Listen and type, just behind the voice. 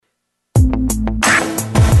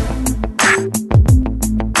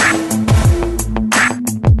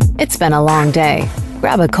been a long day.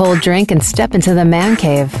 Grab a cold drink and step into the man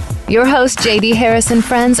cave. Your host, JD Harris and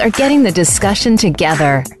friends, are getting the discussion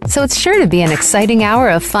together, so it's sure to be an exciting hour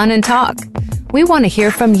of fun and talk. We want to hear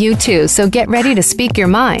from you too, so get ready to speak your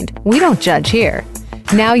mind. We don't judge here.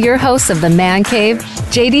 Now your hosts of the Man Cave,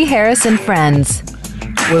 JD Harris and friends.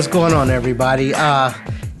 What's going on, everybody?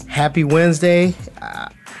 Happy Wednesday.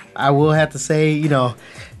 I will have to say,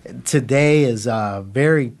 today is a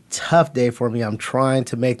very tough day for me. I'm trying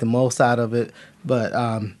to make the most out of it.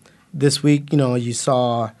 But this week, you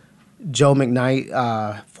saw Joe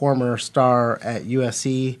McKnight, former star at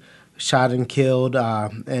USC, shot and killed,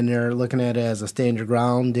 and they're looking at it as a stand your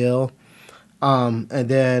ground deal. And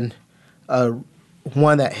then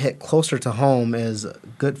one that hit closer to home is a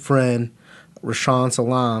good friend, Rashaan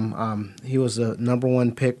Salaam. He was the number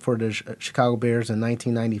one pick for the Chicago Bears in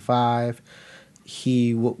 1995.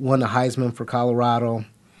 He won the Heisman for Colorado.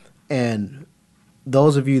 And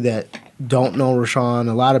those of you that don't know Rashaan,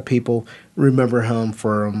 a lot of people remember him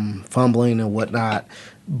from fumbling and whatnot.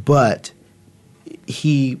 But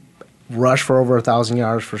he rushed for over 1,000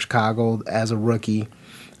 yards for Chicago as a rookie.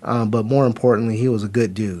 But more importantly, he was a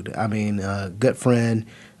good dude. I mean, a good friend.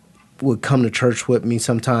 Would come to church with me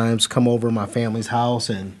sometimes, come over to my family's house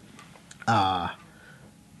and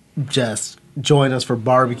just join us for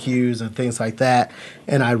barbecues and things like that.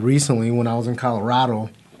 And I recently, when I was in Colorado,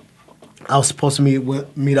 I was supposed to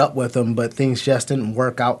meet up with him, but things just didn't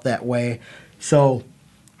work out that way. So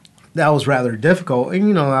that was rather difficult.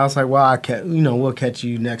 And, I was like, well, we'll catch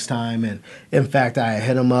you next time. And, in fact, I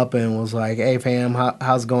hit him up and was like, hey, fam,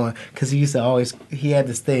 how's it going? Because he used to he had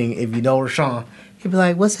this thing, if you know Rashaan, he'd be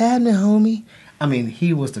like, what's happening, homie? I mean,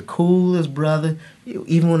 he was the coolest brother,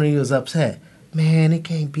 even when he was upset. Man, it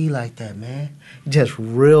can't be like that, man. Just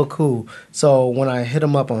real cool. So when I hit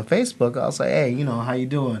him up on Facebook, I was like, hey, how you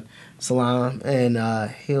doing, Salam? And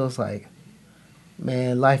he was like,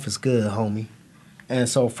 man, life is good, homie. And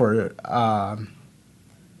so for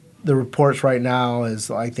the reports right now is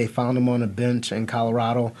like they found him on a bench in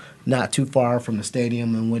Colorado, not too far from the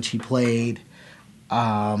stadium in which he played,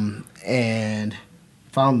 and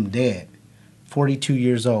found him dead, 42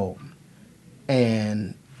 years old.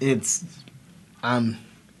 And I'm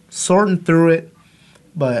sorting through it,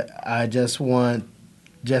 but I just want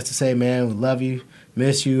to say, man, we love you,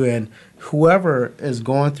 miss you, and whoever is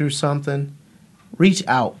going through something, reach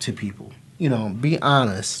out to people. Be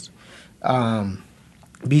honest,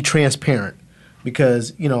 be transparent,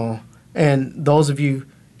 because, and those of you,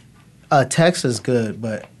 text is good,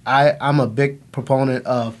 but I'm a big proponent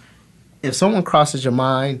of if someone crosses your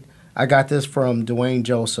mind. I got this from Dwayne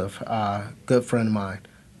Joseph, a good friend of mine.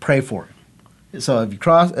 Pray for it. So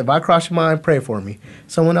if I cross your mind, pray for me.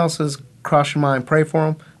 Someone else has crossed your mind, pray for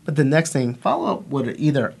them. But the next thing, follow up with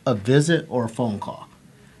either a visit or a phone call.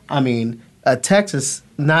 I mean, a text is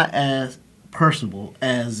not as personable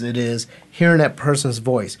as it is hearing that person's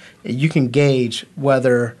voice. You can gauge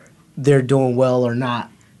whether they're doing well or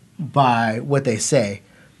not by what they say,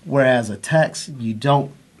 whereas a text, you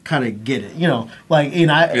don't kind of get it.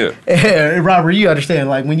 Robert, you understand,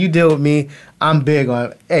 like when you deal with me, I'm big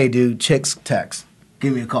on, hey, dude, chicks text,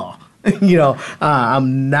 give me a call.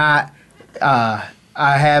 I'm not, I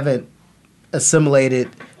haven't assimilated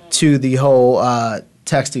to the whole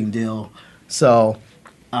texting deal. So,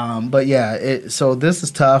 but yeah, so this is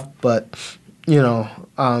tough, but,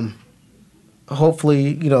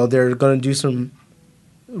 hopefully, they're going to do some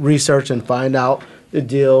research and find out the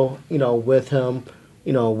deal, with him,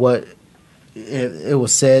 what it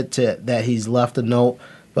was said that he's left a note,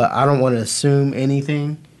 but I don't want to assume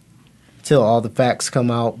anything till all the facts come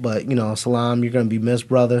out. But, Salam, you're going to be missed,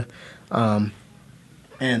 brother. And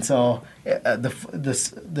so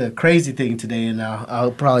the crazy thing today, and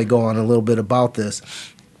I'll probably go on a little bit about this.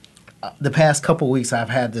 The past couple weeks, I've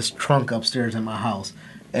had this trunk upstairs in my house,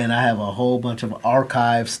 and I have a whole bunch of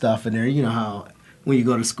archive stuff in there. You know how when you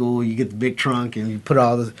go to school, you get the big trunk and you put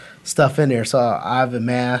all the stuff in there. So I've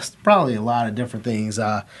amassed probably a lot of different things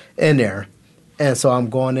in there. And so I'm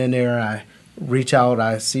going in there, I reach out,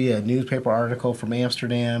 I see a newspaper article from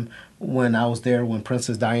Amsterdam when I was there when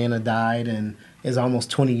Princess Diana died, and it's almost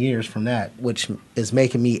 20 years from that, which is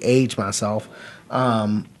making me age myself.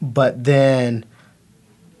 But then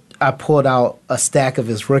I pulled out a stack of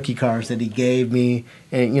his rookie cards that he gave me,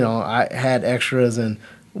 and, I had extras and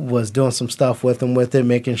was doing some stuff with it,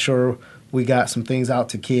 making sure we got some things out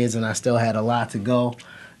to kids, and I still had a lot to go.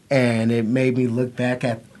 And it made me look back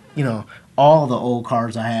at, all the old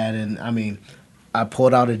cards I had. And, I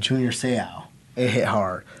pulled out a Junior Seau. It hit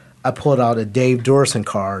hard. I pulled out a Dave Dorson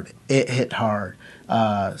card. It hit hard.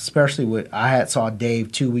 especially I saw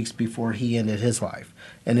Dave 2 weeks before he ended his life.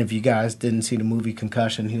 And if you guys didn't see the movie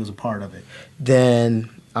Concussion, he was a part of it. Then,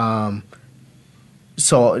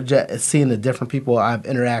 so seeing the different people I've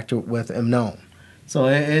interacted with and known. So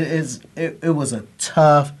it was a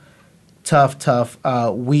tough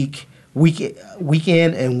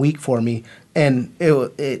weekend and week for me. And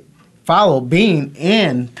it followed being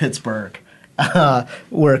in Pittsburgh,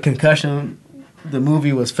 where Concussion, the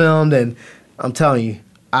movie was filmed, and I'm telling you,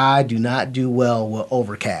 I do not do well with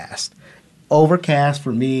overcast. Overcast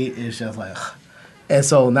for me is just like, ugh. And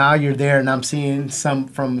so now you're there, and I'm seeing some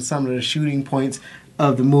of the shooting points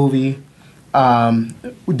of the movie, dealing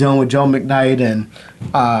with Joe McKnight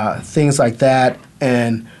and things like that.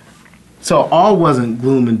 And so all wasn't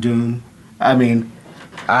gloom and doom. I mean,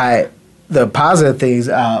 the positive things,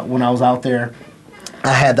 when I was out there,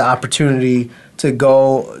 I had the opportunity to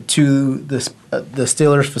go to the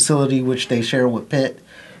Steelers facility, which they share with Pitt.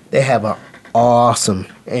 They have an awesome,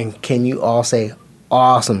 and can you all say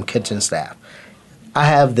awesome, kitchen staff. I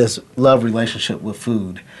have this love relationship with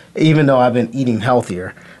food, even though I've been eating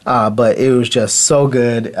healthier. But it was just so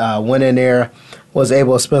good. Went in there, was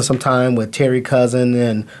able to spend some time with Terry Cousin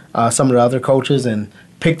and some of the other coaches and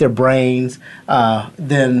pick their brains.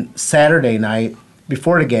 Then Saturday night,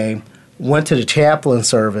 before the game, went to the chaplain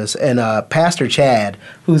service, and Pastor Chad,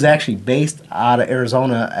 who's actually based out of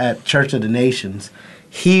Arizona at Church of the Nations,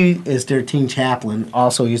 he is their team chaplain,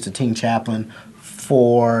 also used to team chaplain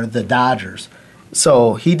for the Dodgers.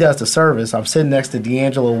 So he does the service. I'm sitting next to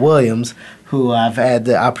D'Angelo Williams, who I've had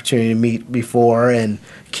the opportunity to meet before, and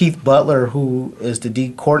Keith Butler, who is the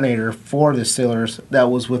D coordinator for the Steelers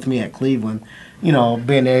that was with me at Cleveland. You know,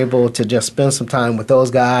 being able to just spend some time with those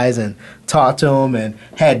guys and talk to them, and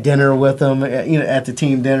had dinner with them, at the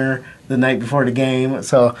team dinner the night before the game.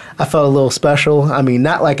 So I felt a little special. I mean,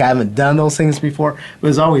 not like I haven't done those things before, but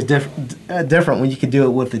it's always different when you can do it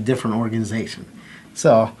with a different organization.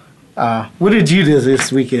 So what did you do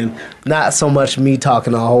this weekend? Not so much me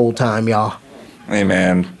talking the whole time, y'all. Hey,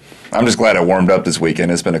 man, I'm just glad I warmed up this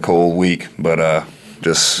weekend. It's been a cold week, but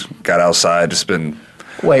just got outside, just been...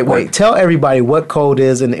 Wait. Tell everybody what cold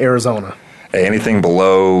is in Arizona. Hey, anything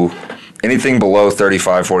below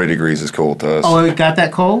 35, 40 degrees is cold to us. Oh, it got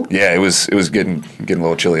that cold? Yeah, it was getting a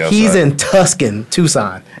little chilly outside. He's in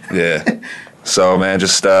Tucson. Yeah. So, man,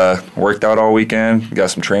 just worked out all weekend,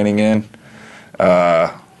 got some training in,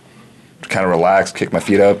 kind of relaxed, kicked my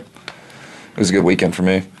feet up. It was a good weekend for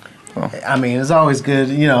me. So. I mean, it's always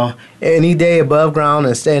good, any day above ground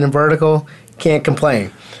and standing vertical, can't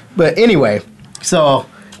complain. But anyway, so,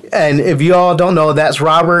 and if you all don't know, that's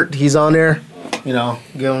Robert. He's on there. How's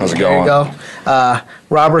it going? There you go.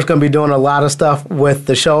 Robert's going to be doing a lot of stuff with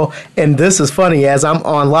the show. And this is funny, as I'm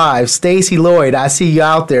on live, Stacy Lloyd, I see you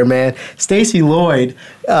out there, man. Stacy Lloyd,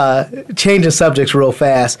 changing subjects real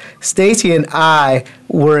fast. Stacy and I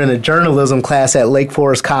were in a journalism class at Lake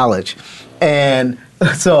Forest College. And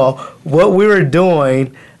so what we were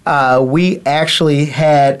doing, we actually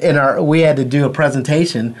had to do a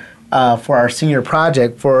presentation for our senior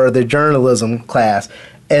project for the journalism class.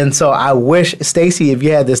 And so I wish, Stacy, if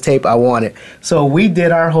you had this tape, I want it. So we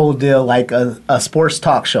did our whole deal like a sports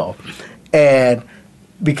talk show. And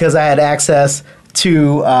because I had access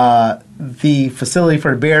to the facility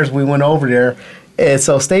for the Bears, we went over there. And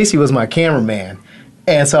so Stacy was my cameraman.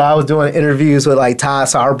 And so I was doing interviews with like Todd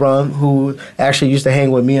Sauerbrunn, who actually used to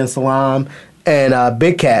hang with me and Salam, and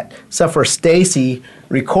Big Cat, except for Stacy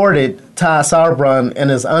recorded Todd Sauerbrunn in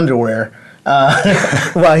his underwear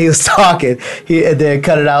while he was talking. He then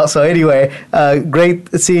cut it out. So anyway, great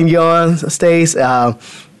seeing you on, Stace.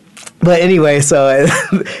 But anyway, so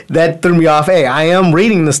that threw me off. Hey, I am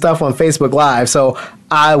reading the stuff on Facebook Live, so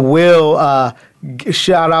I will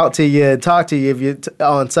shout out to you and talk to you if you're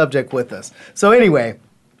on subject with us. So anyway,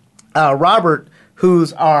 Robert,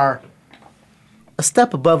 who's a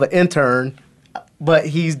step above an intern, but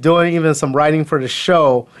he's doing even some writing for the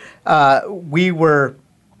show. We were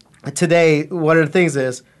today, one of the things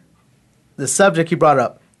is the subject he brought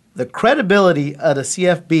up, the credibility of the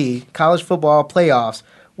CFB, college football playoffs,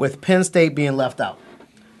 with Penn State being left out.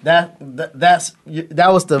 That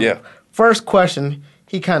was the first question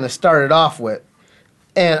he kind of started off with.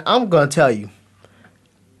 And I'm going to tell you,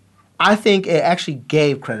 I think it actually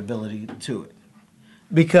gave credibility to it.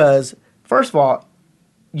 Because, first of all,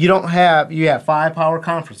 you have 5 power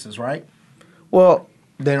conferences, right? Well,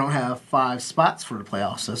 they don't have 5 spots for the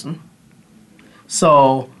playoff system.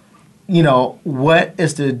 So, what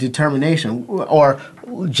is the determination? Or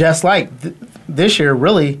just like this year,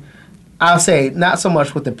 really, I'll say not so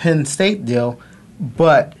much with the Penn State deal,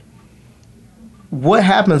 but what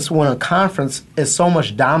happens when a conference is so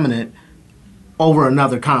much dominant over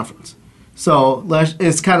another conference? So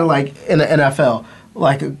it's kind of like in the NFL,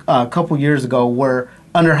 like a couple years ago, where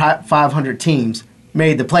under 500 teams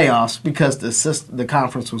made the playoffs because the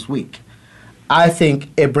conference was weak. I think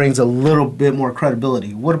it brings a little bit more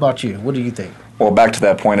credibility. What about you? What do you think? Well, back to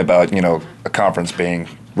that point about, a conference being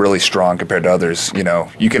really strong compared to others,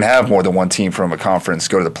 you can have more than one team from a conference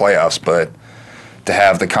go to the playoffs, but to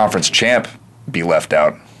have the conference champ be left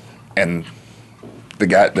out and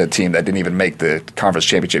the team that didn't even make the conference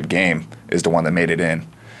championship game is the one that made it in.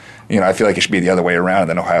 I feel like it should be the other way around,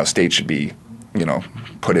 and then Ohio State should be,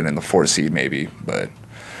 put in the 4th seed maybe. But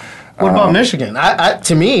what about Michigan?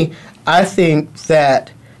 To me, I think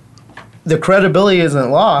that the credibility isn't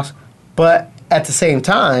lost, but at the same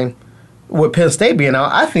time, with Penn State being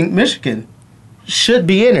out, I think Michigan should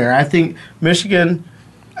be in there. I think Michigan,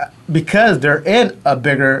 because they're in a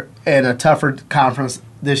bigger and a tougher conference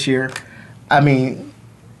this year, I mean,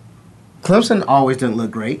 Clemson always didn't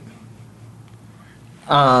look great.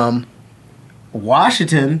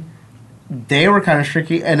 Washington, they were kind of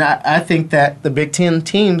tricky, and I think that the Big Ten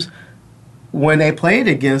teams, when they played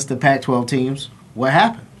against the Pac-12 teams, what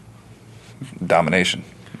happened? Domination,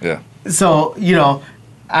 yeah. So,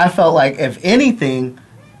 I felt like, if anything,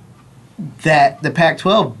 that the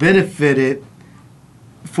Pac-12 benefited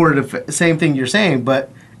for the same thing you're saying,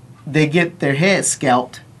 but they get their heads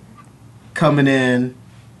scalped coming in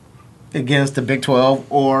against the Big 12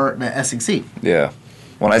 or the SEC. Yeah.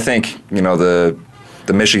 Well, I think, the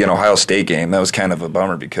Michigan-Ohio State game, that was kind of a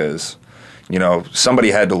bummer because,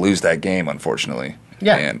 somebody had to lose that game, unfortunately.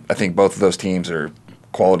 Yeah. And I think both of those teams are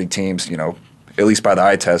quality teams, at least by the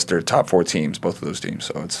eye test, they're top 4 teams, both of those teams.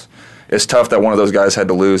 So it's tough that one of those guys had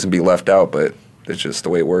to lose and be left out, but it's just the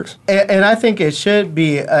way it works. And I think it should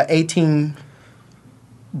be an 18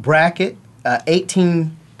 bracket,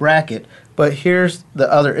 but here's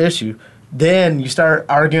the other issue. Then you start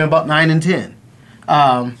arguing about 9 and 10.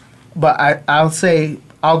 But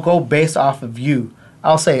I'll go based off of you.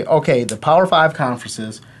 I'll say, okay, the Power 5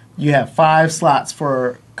 conferences, you have 5 slots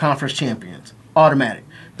for conference champions, automatic.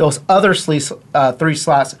 Those other 3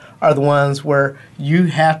 slots are the ones where you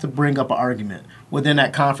have to bring up an argument within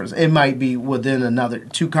that conference. It might be within another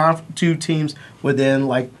two teams within,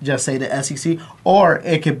 like, just say the SEC, or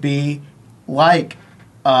it could be like,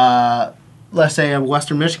 let's say, a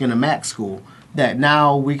Western Michigan, a MAC school, that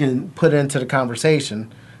now we can put into the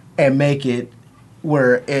conversation and make it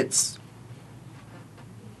where it's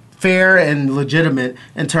fair and legitimate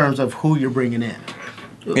in terms of who you're bringing in.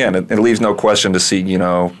 Yeah, and it leaves no question to see,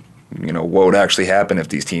 what would actually happen if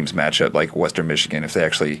these teams match up, like Western Michigan, if they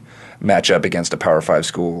actually match up against a Power 5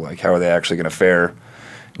 school. Like, how are they actually going to fare?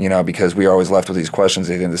 Because we are always left with these questions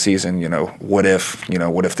at the end of the season. What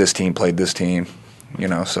if this team played this team?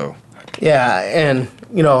 So. Yeah, and,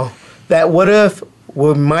 that what if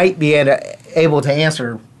we might be able to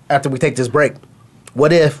answer after we take this break.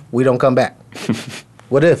 What if we don't come back?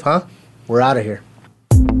 What if, huh? We're out of here.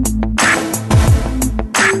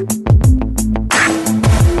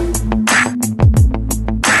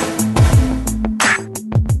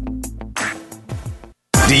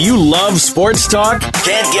 Do you love sports talk?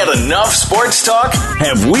 Can't get enough sports talk?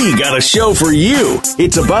 Have we got a show for you?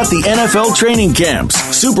 It's about the NFL training camps,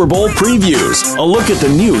 Super Bowl previews, a look at the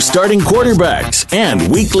new starting quarterbacks, and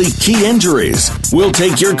weekly key injuries. We'll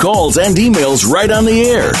take your calls and emails right on the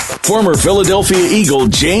air. Former Philadelphia Eagle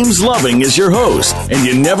James Loving is your host, and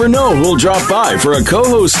you never know who'll drop by for a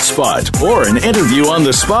co-host spot or an interview on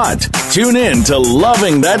the spot. Tune in to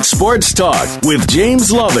Loving That Sports Talk with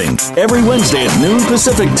James Loving every Wednesday at noon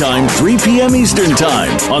Pacific Time, 3 p.m. Eastern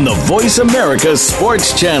Time on the Voice America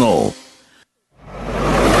Sports Channel.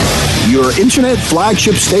 Your internet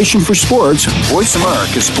flagship station for sports, Voice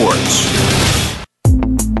America Sports.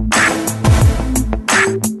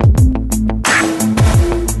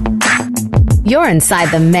 You're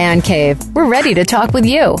inside the Man Cave. We're ready to talk with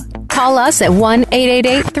you. Call us at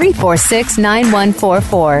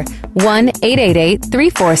 1-888-346-9144,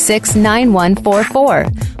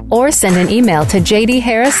 1-888-346-9144, or send an email to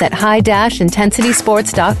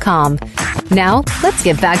jdharris@high-intensitysports.com. Now, let's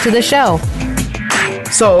get back to the show.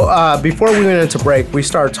 So before we went into break, we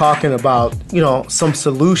started talking about, some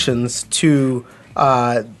solutions to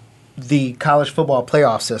the college football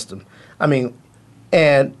playoff system. I mean,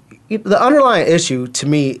 and the underlying issue to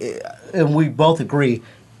me, and we both agree,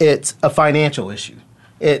 it's a financial issue.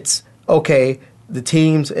 It's, okay, the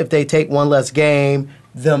teams, if they take one less game,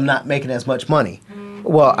 them not making as much money.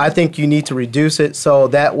 Well, I think you need to reduce it so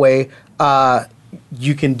that way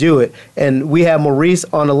you can do it. And we have Maurice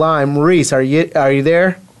on the line. Maurice, are you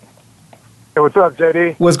there? Hey, what's up,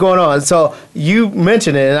 JD? What's going on? So you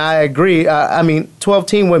mentioned it, and I agree. 12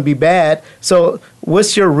 team wouldn't be bad. So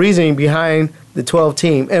what's your reasoning behind the 12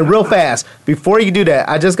 team? And real fast, before you do that,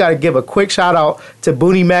 I just got to give a quick shout out to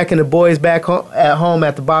Booney Mac and the boys back at home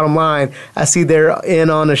at the bottom line. I see they're in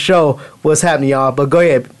on the show. What's happening, y'all? But go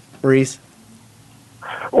ahead, Reese.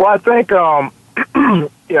 Well, I think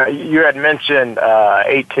you had mentioned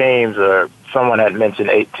 8 teams, or someone had mentioned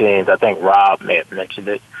 8 teams. I think Rob may have mentioned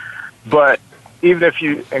it. But even if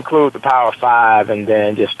you include the Power 5 and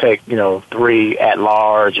then just take, 3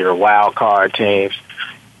 at-large or wild card teams,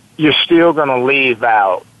 you're still going to leave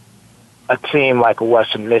out a team like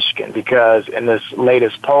Western Michigan, because in this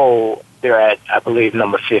latest poll, they're at, I believe,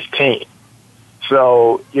 number 15.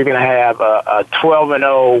 So you're going to have a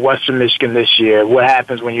 12-0 Western Michigan this year. What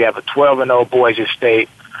happens when you have a 12-0 Boise State,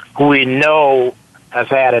 who we know has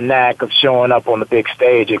had a knack of showing up on the big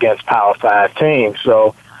stage against Power 5 teams?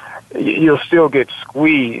 So you'll still get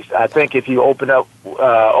squeezed. I think if you open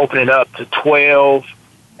it up to 12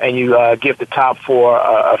 and you give the top 4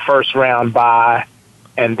 a first-round bye,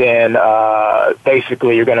 and then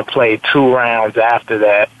basically you're going to play 2 rounds after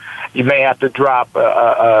that, you may have to drop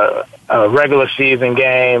a regular season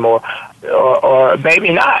game or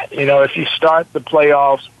maybe not. If you start the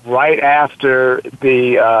playoffs right after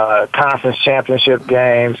the conference championship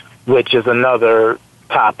games, which is another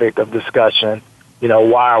topic of discussion.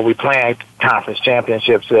 Why are we playing conference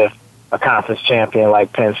championships if a conference champion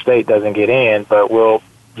like Penn State doesn't get in? But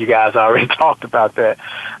you guys already talked about that.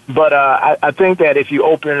 But I think that if you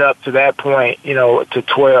open it up to that point, to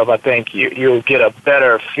 12, I think you'll get a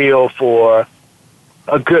better feel for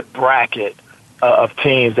a good bracket of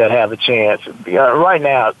teams that have a chance. Right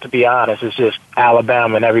now, to be honest, it's just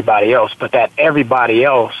Alabama and everybody else. But that everybody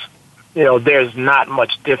else, there's not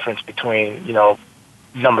much difference between,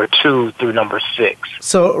 number 2 through number 6.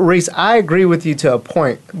 So, Reese, I agree with you to a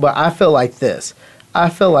point, but I feel like this. I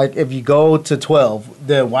feel like if you go to 12,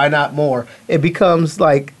 then why not more? It becomes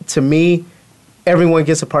like, to me, everyone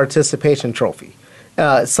gets a participation trophy.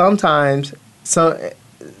 Sometimes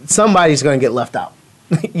somebody's going to get left out.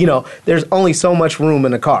 There's only so much room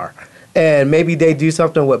in the car. And maybe they do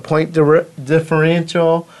something with point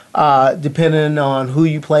differential, depending on who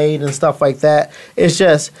you played and stuff like that. It's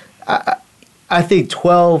just, I think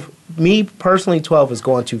 12, me personally, 12 is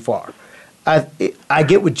going too far. I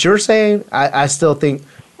get what you're saying. I still think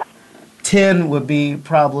 10 would be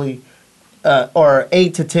probably, or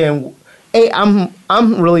 8 to 10. 8,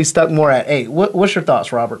 I'm really stuck more at 8. What's your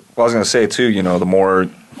thoughts, Robert? Well, I was going to say, too, the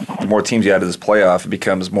more teams you add to this playoff, it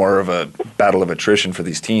becomes more of a battle of attrition for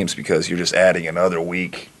these teams, because you're just adding another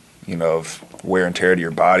week, of wear and tear to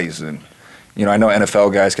your bodies. And, I know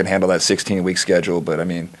NFL guys can handle that 16-week schedule, but,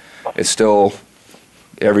 it's still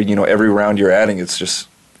every round you're adding, it's just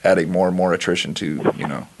adding more and more attrition to,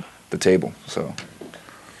 the table. So,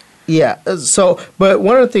 yeah. So, but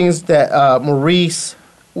one of the things that Maurice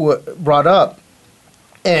brought up,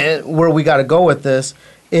 and where we got to go with this,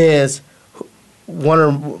 is one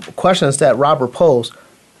of the questions that Robert posed.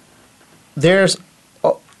 There's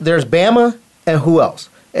Bama, and who else?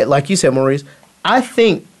 Like you said, Maurice, I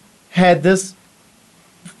think had this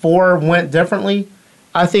 4 went differently,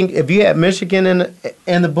 I think if you had Michigan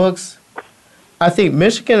in the books, I think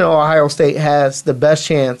Michigan and Ohio State has the best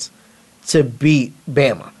chance to beat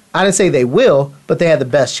Bama. I didn't say they will, but they have the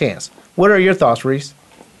best chance. What are your thoughts, Reese?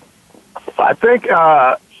 I think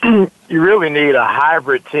you really need a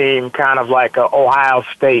hybrid team, kind of like Ohio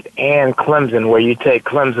State and Clemson, where you take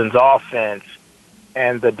Clemson's offense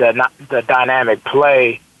and the dynamic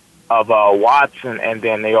play of Watson and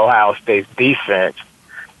then the Ohio State's defense.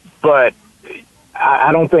 But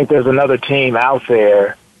I don't think there's another team out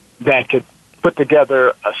there that could put together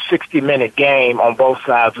a 60-minute game on both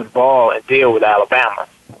sides of the ball and deal with Alabama.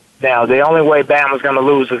 Now, the only way Bama's going to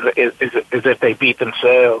lose is if they beat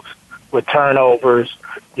themselves with turnovers.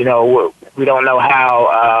 We don't know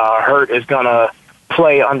how Hurt is going to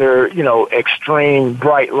play under, extreme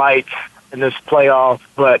bright lights in this playoff.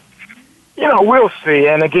 But, we'll see.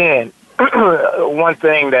 And, again, one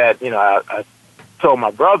thing that, I told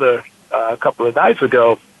my brother a couple of nights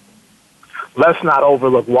ago, let's not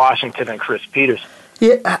overlook Washington and Chris Peterson.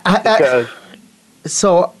 Yeah, go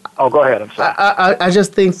ahead. I'm sorry. I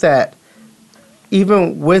just think that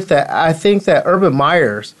even with that, I think that Urban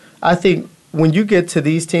Meyers, I think when you get to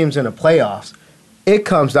these teams in the playoffs, it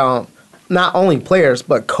comes down not only players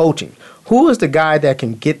but coaching. Who is the guy that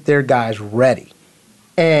can get their guys ready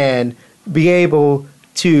and be able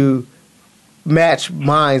to match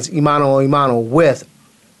minds, Imano with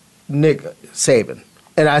Nick Saban?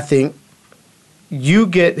 And I think you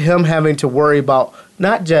get him having to worry about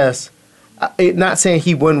not just not saying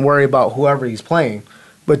he wouldn't worry about whoever he's playing,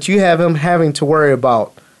 but you have him having to worry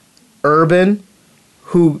about Urban,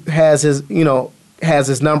 who has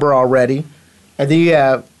his number already, and then you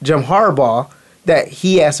have Jim Harbaugh that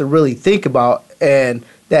he has to really think about, and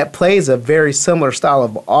that plays a very similar style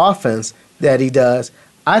of offense that he does.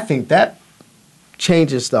 I think that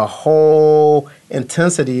changes the whole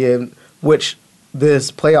intensity in which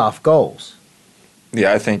this playoff goes.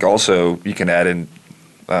 Yeah, I think also you can add in,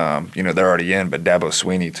 they're already in, but Dabo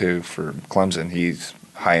Swinney too for Clemson. He's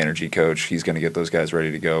high energy coach. He's going to get those guys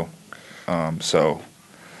ready to go.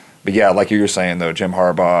 But yeah, like you were saying though, Jim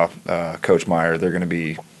Harbaugh, Coach Meyer,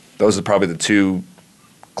 those are probably the two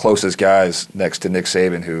closest guys next to Nick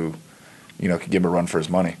Saban who, could give him a run for his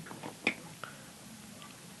money.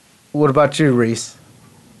 What about you, Reese?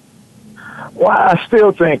 Well, I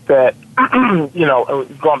still think that,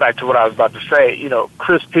 going back to what I was about to say,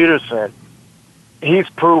 Chris Peterson, he's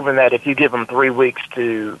proven that if you give him 3 weeks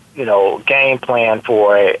to, game plan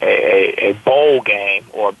for a bowl game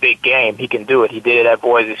or a big game, he can do it. He did it at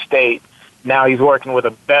Boise State. Now he's working with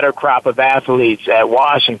a better crop of athletes at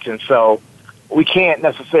Washington, so we can't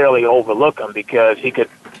necessarily overlook him because he could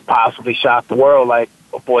possibly shock the world like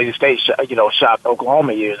Boise State, shocked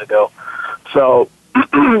Oklahoma years ago. So,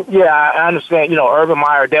 yeah, I understand. Urban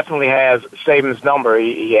Meyer definitely has Saban's number.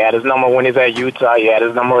 He had his number when he was at Utah. He had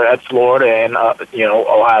his number at Florida and,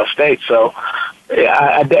 Ohio State. So,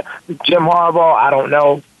 yeah, Jim Harbaugh, I don't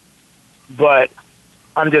know. But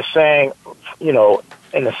I'm just saying, in a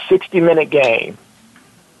 60-minute game,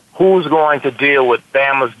 who's going to deal with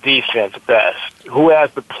Bama's defense best? Who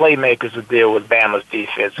has the playmakers to deal with Bama's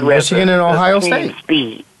defense? Who Michigan has and Ohio team State.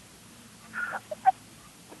 Speed?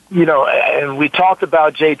 And we talked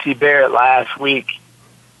about J.T. Barrett last week,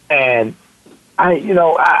 and I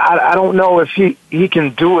don't know if he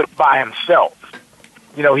can do it by himself.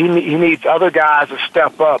 He needs other guys to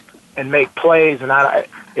step up and make plays, and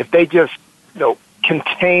if they just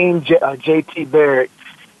contain J.T. Barrett,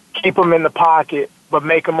 keep him in the pocket, but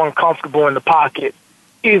make him uncomfortable in the pocket,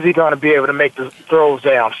 is he going to be able to make the throws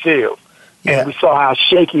downfield? Yeah. And we saw how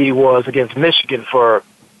shaky he was against Michigan for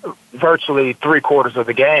virtually 3/4 of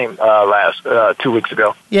the game last 2 weeks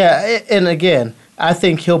ago. Yeah, and again, I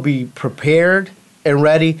think he'll be prepared and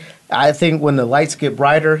ready. I think when the lights get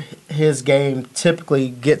brighter, his game typically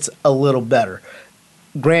gets a little better.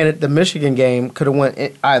 Granted, the Michigan game could have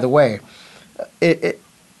went either way.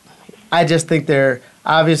 I just think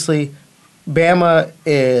obviously Bama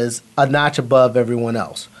is a notch above everyone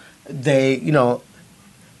else. Their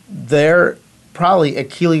probably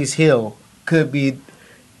Achilles heel could be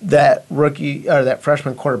that rookie or that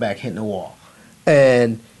freshman quarterback hitting the wall.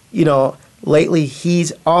 And, lately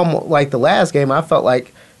he's almost like the last game, I felt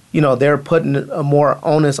like, they're putting a more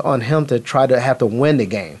onus on him to try to have to win the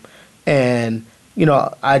game. And,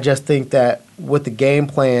 I just think that with the game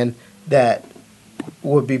plan that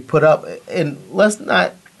would be put up, and let's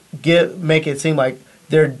not make it seem like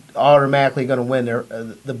they're automatically going to win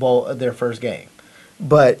their first game.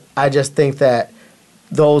 But I just think that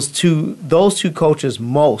those two coaches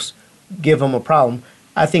most give them a problem.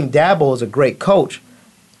 I think Dabo is a great coach.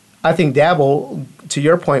 I think Dabo, to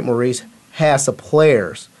your point, Maurice, has the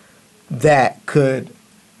players that could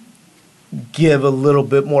give a little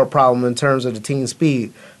bit more problem in terms of the team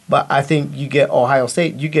speed. But I think you get Ohio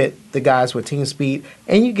State, you get the guys with team speed,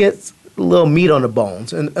 and you get a little meat on the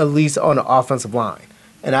bones, and at least on the offensive line.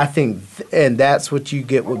 And I think, and that's what you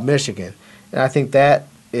get with Michigan. And I think that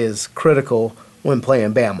is critical when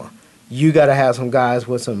playing Bama. You got to have some guys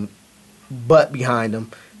with some butt behind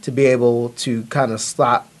them to be able to kind of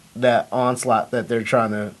stop that onslaught that they're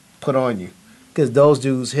trying to put on you, because those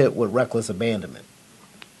dudes hit with reckless abandonment.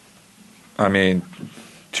 I mean,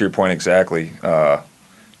 to your point exactly.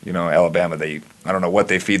 Alabama, I don't know what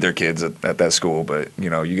they feed their kids at that school, but, you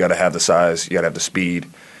got to have the size, you got to have the speed,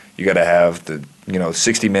 you got to have the,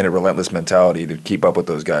 60-minute relentless mentality to keep up with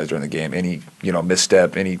those guys during the game. Any,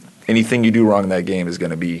 misstep, anything you do wrong in that game is going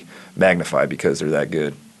to be magnified because they're that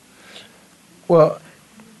good. Well,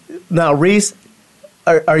 now, Reese,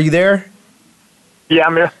 are you there? Yeah,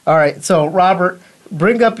 I'm here. All right, so, Robert,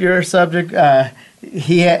 bring up your subject. We're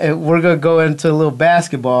going to go into a little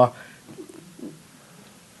basketball.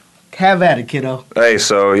 Have at it, kiddo. Hey,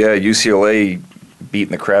 so, yeah, UCLA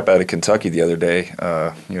beating the crap out of Kentucky the other day,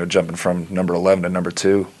 jumping from number 11 to number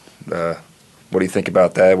 2. What do you think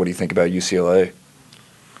about that? What do you think about UCLA?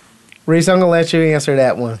 Reese, I'm going to let you answer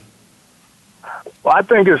that one. Well, I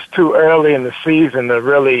think it's too early in the season to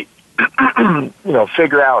really,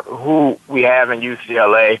 figure out who we have in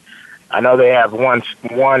UCLA. I know they have one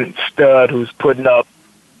stud who's putting up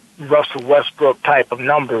Russell Westbrook type of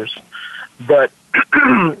numbers, but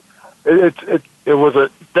it was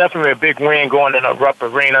definitely a big win going in a Rupp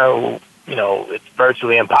Arena. It's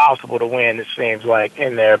virtually impossible to win, it seems like,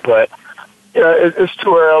 in there. But it's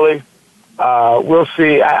too early. We'll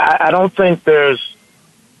see. I don't think there's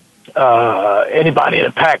anybody in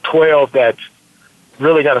the Pac-12 that's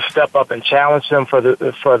really going to step up and challenge them for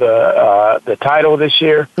the title this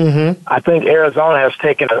year. Mm-hmm. I think Arizona has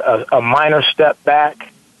taken a minor step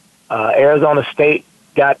back. Arizona State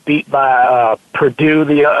got beat by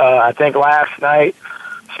Purdue I think last night.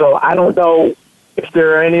 So I don't know if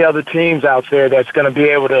there are any other teams out there that's going to be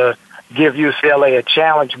able to give UCLA a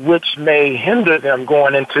challenge, which may hinder them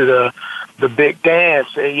going into the big dance,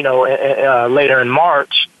 later in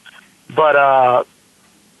March. But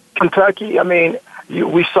Kentucky, I mean,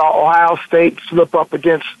 we saw Ohio State slip up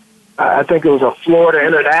against, I think it was a Florida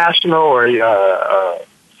International or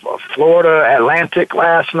Florida Atlantic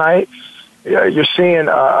last night. You're seeing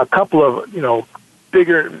a couple of,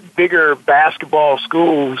 bigger basketball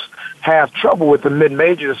schools have trouble with the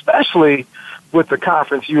mid-majors, especially with the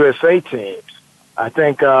Conference USA teams. I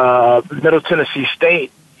think Middle Tennessee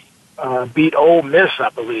State beat Ole Miss, I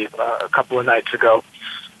believe, a couple of nights ago.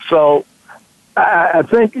 So I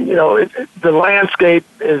think, the landscape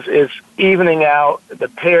is evening out. The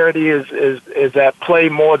parity is at play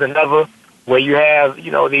more than ever, where you have,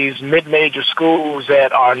 these mid-major schools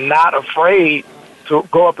that are not afraid to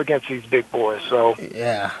go up against these big boys. So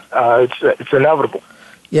yeah, it's inevitable.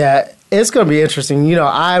 Yeah, it's going to be interesting.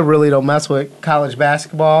 I really don't mess with college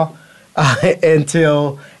basketball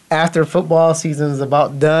until after football season is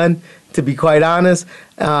about done, to be quite honest,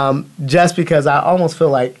 just because I almost feel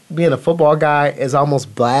like being a football guy is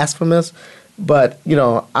almost blasphemous. But,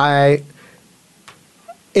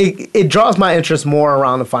 it draws my interest more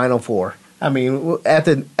around the Final Four. I mean, at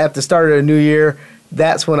the start of the new year,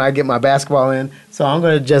 that's when I get my basketball in. So I'm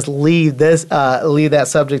going to just leave that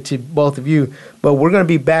subject to both of you. But we're going to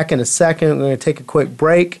be back in a second. We're going to take a quick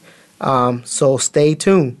break. So stay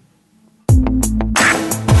tuned.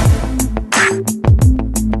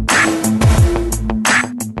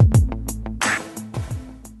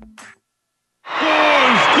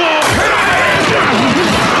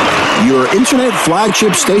 Your internet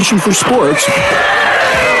flagship station for sports.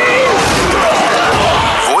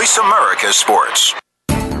 Voice America Sports.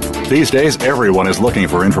 These days, everyone is looking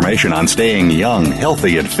for information on staying young,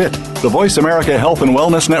 healthy, and fit. The Voice America Health and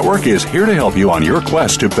Wellness Network is here to help you on your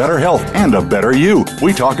quest to better health and a better you.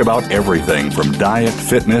 We talk about everything from diet,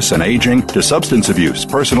 fitness, and aging to substance abuse,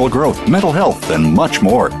 personal growth, mental health, and much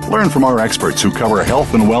more. Learn from our experts who cover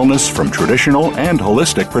health and wellness from traditional and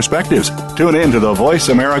holistic perspectives. Tune in to the Voice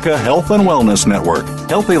America Health and Wellness Network.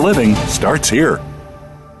 Healthy living starts here.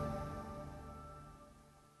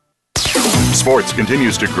 Sports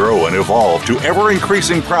continues to grow and evolve to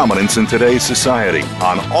ever-increasing prominence in today's society.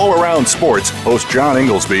 On All Around Sports, host John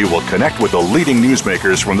Inglesby will connect with the leading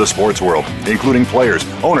newsmakers from the sports world, including players,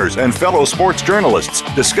 owners, and fellow sports journalists,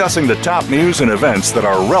 discussing the top news and events that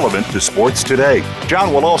are relevant to sports today.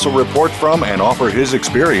 John will also report from and offer his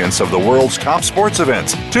experience of the world's top sports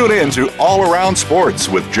events. Tune in to All Around Sports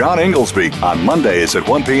with John Inglesby on Mondays at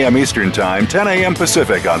 1 p.m. Eastern Time, 10 a.m.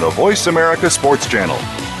 Pacific on the Voice America Sports Channel.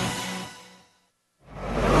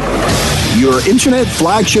 Your internet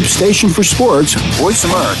flagship station for sports, Voice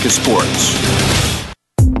America Sports.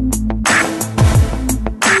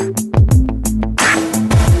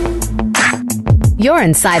 You're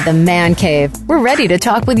inside the Man Cave. We're ready to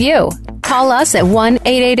talk with you. Call us at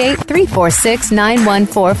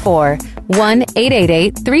 1-888-346-9144,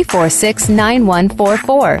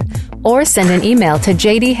 1-888-346-9144, or send an email to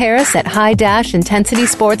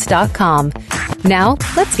jdharris@high-intensitysports.com. Now,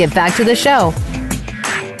 let's get back to the show.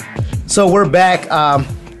 So we're back.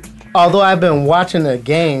 Although I've been watching the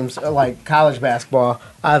games, like college basketball,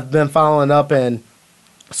 I've been following up. And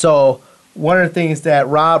so one of the things that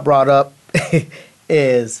Rob brought up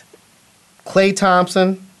is Klay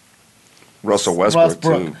Thompson. Russell Westbrook,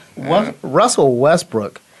 too. Russell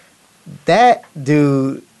Westbrook. That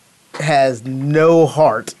dude has no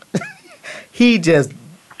heart. He just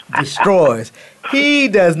destroys. He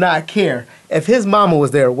does not care. If his mama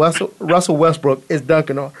was there, Russell Westbrook is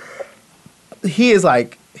dunking on. He is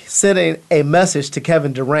like sending a message to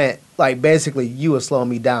Kevin Durant, like basically, you will slow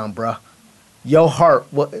me down, bruh. Your heart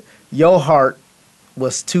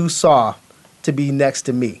was too soft to be next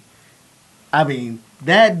to me. I mean,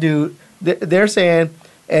 that dude. They're saying,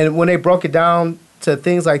 and when they broke it down to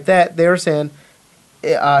things like that, they were saying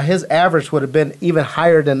his average would have been even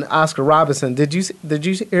higher than Oscar Robertson. Did you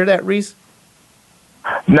hear that, Reese?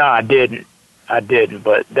 No, I didn't. I didn't,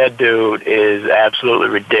 but that dude is absolutely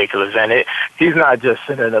ridiculous. And he's not just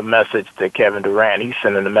sending a message to Kevin Durant. He's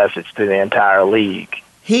sending a message to the entire league.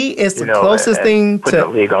 He is the closest thing to the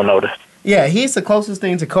league on notice. Yeah, he's the closest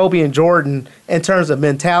thing to Kobe and Jordan in terms of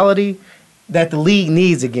mentality that the league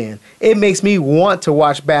needs again. It makes me want to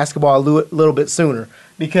watch basketball a little bit sooner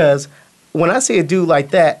because when I see a dude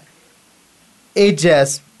like that, it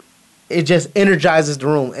just energizes the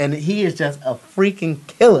room, and he is just a freaking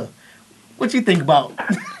killer. What you think about?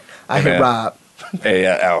 I hit Rob. Hey,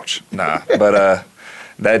 ouch. Nah, but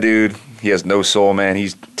that dude, he has no soul, man.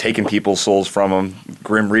 He's taking people's souls from him.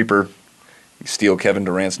 Grim Reaper. You steal Kevin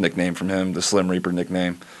Durant's nickname from him, the Slim Reaper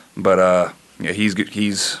nickname. But yeah,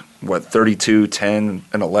 he's what, 32, 10,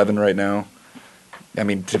 and 11 right now. I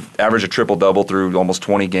mean, to average a triple-double through almost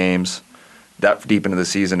 20 games that deep into the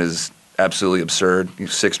season is absolutely absurd.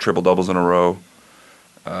 6 triple-doubles in a row.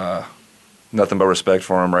 Nothing but respect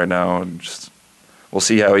for him right now. And just we'll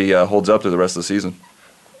see how he holds up through the rest of the season.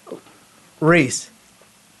 Reese.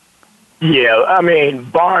 Yeah, I mean,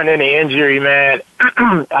 barring any injury, man,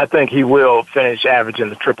 I think he will finish averaging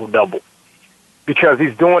the triple-double because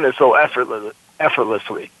he's doing it so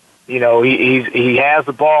effortlessly. You know, he has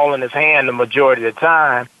the ball in his hand the majority of the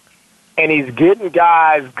time, and he's getting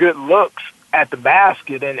guys good looks at the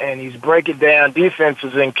basket, and he's breaking down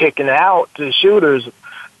defenses and kicking out to shooters,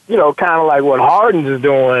 you know, kind of like what Harden is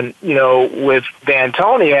doing, you know, with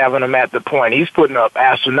D'Antoni having him at the point. He's putting up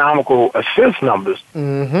astronomical assist numbers.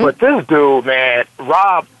 Mm-hmm. But this dude, man,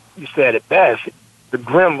 Rob, you said it best, the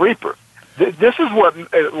Grim Reaper. This is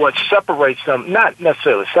what separates them, not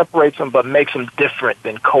necessarily separates them, but makes them different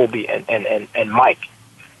than Kobe and Mike.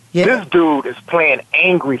 Yeah. This dude is playing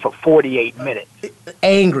angry for 48 minutes.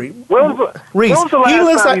 Angry. Reese,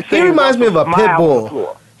 he reminds me of a pit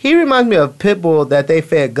bull. He reminds me of a pit bull that they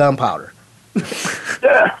fed gunpowder.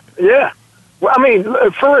 Yeah. Well, I mean,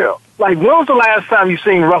 for real. Like, when was the last time you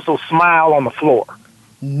seen Russell smile on the floor?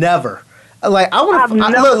 Never. Like, I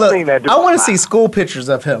want to see school pictures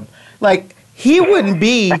of him. Like, he wouldn't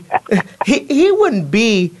be he wouldn't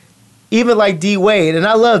be even like D Wade, and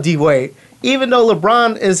I love D Wade. Even though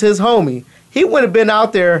LeBron is his homie, he would have been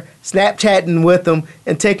out there Snapchatting with him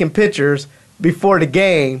and taking pictures before the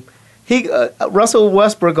game. Russell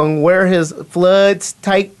Westbrook gonna wear his floods,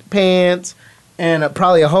 tight pants, and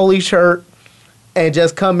probably a holy shirt, and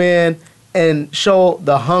just come in and show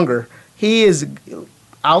the hunger. He is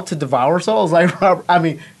out to devour souls. Like Robert, I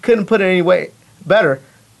mean, couldn't put it any way better.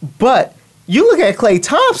 But you look at Klay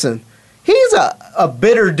Thompson, he's a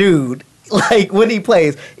bitter dude. Like when he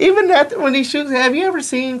plays, even when he shoots. Have you ever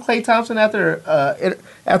seen Klay Thompson after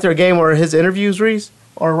a game or his interviews, Reese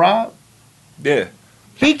or Rob? Yeah.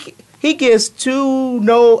 He gets 2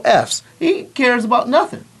 no Fs. He cares about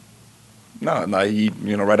nothing. No, he,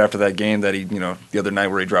 right after that game that he, the other night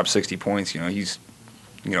where he dropped 60 points, he's,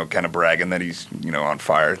 kind of bragging that he's, on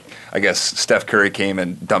fire. I guess Steph Curry came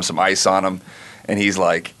and dumped some ice on him, and he's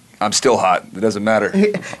like, I'm still hot. It doesn't matter.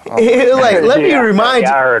 Let me remind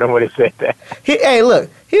you. I heard him when he said that. He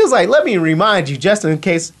was like, let me remind you just in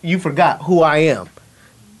case you forgot who I am.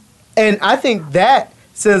 And I think that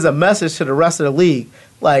sends a message to the rest of the league.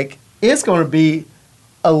 Like, it's going to be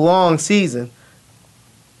a long season.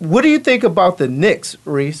 What do you think about the Knicks,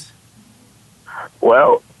 Reese?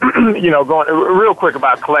 Well, going real quick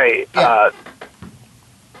about Klay. Yeah.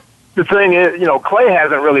 The thing is, Klay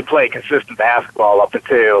hasn't really played consistent basketball up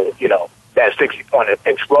until, that 60-point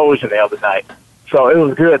explosion the other night. So it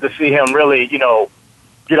was good to see him really, get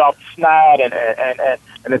off the snide and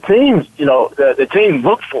the teams, the team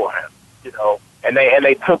looked for him, and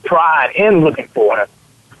they took pride in looking for him.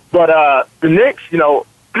 But the Knicks,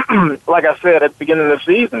 like I said at the beginning of the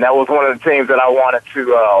season, that was one of the teams that I wanted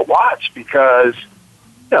to watch because,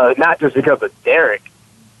 not just because of Derek,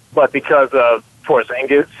 but because of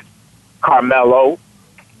Porzingis, Carmelo,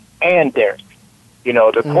 and Derek.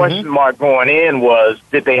 The question mark going in was,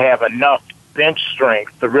 did they have enough bench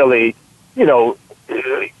strength to really,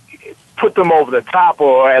 put them over the top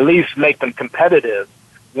or at least make them competitive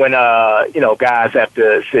when, guys have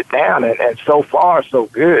to sit down. And so far, so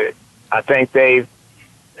good. I think they've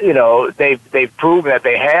proven that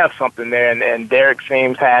they have something there, and Derek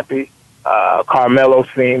seems happy. Carmelo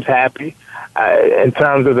seems happy. In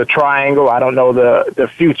terms of the triangle, I don't know the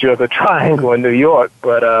future of the triangle in New York,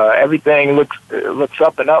 but everything looks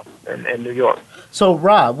up and up in New York. So,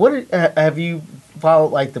 Rob, have you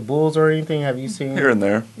followed like the Bulls or anything? Have you seen here and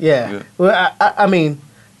there? Yeah. Well, I mean,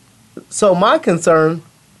 so my concern,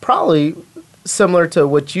 probably similar to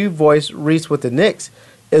what you voiced, Reese, with the Knicks,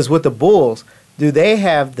 is with the Bulls. Do they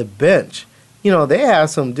have the bench? They have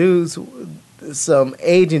some dudes some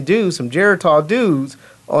aging dudes, some Geritol dudes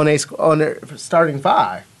on their starting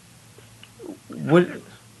five.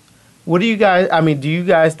 What do you guys? I mean, do you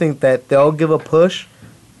guys think that they'll give a push,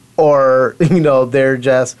 or they're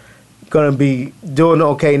just going to be doing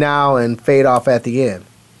okay now and fade off at the end?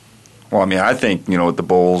 Well, I mean, I think with the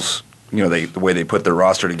Bulls, the way they put their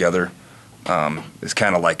roster together is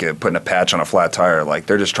kind of like putting a patch on a flat tire. Like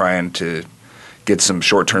they're just trying to get some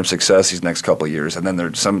short-term success these next couple of years, and then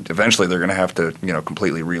eventually they're going to have to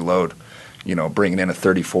completely reload. Bringing in a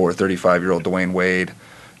 34, 35-year-old Dwayne Wade,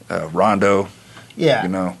 Rondo.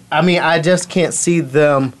 Yeah. I mean, I just can't see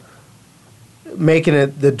them making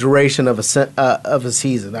it the duration of a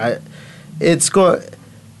season.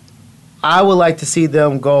 I would like to see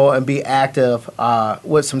them go and be active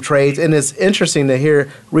with some trades. And it's interesting to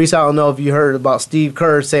hear, Reese, I don't know if you heard about Steve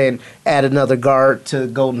Kerr saying add another guard to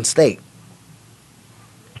Golden State.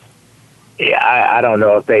 Yeah, I don't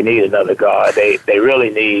know if they need another guard. They really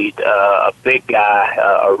need a big guy,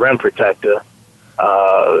 a rim protector.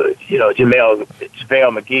 JaVale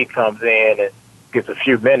McGee comes in and gets a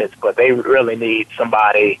few minutes, but they really need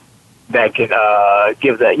somebody that can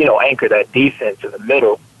give that, anchor that defense in the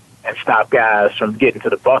middle and stop guys from getting to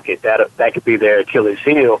the bucket. That could be their Achilles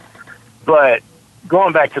heel. But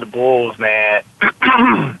going back to the Bulls, man,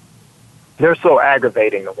 they're so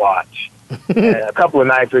aggravating to watch. And a couple of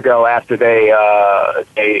nights ago, after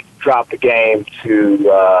they dropped the game to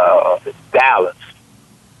Dallas,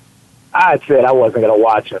 I had said I wasn't going to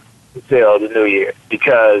watch them until the new year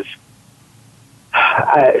because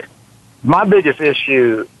my biggest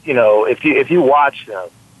issue, if you watch them,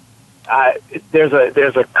 there's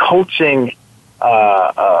a coaching.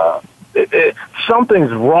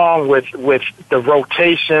 Something's wrong with the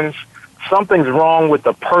rotations. Something's wrong with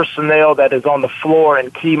the personnel that is on the floor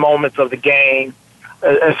in key moments of the game,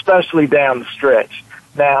 especially down the stretch.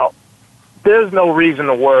 Now, there's no reason in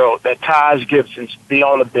the world that Taj Gibson should be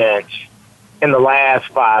on the bench in the last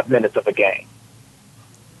 5 minutes of a game.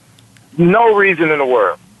 No reason in the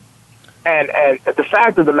world. And the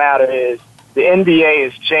fact of the matter is the NBA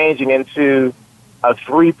is changing into a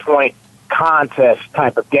three-point contest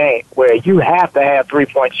type of game where you have to have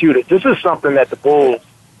three-point shooters. This is something that the Bulls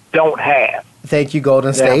don't have. Thank you,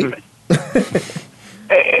 Golden State.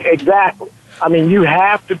 Exactly. I mean, you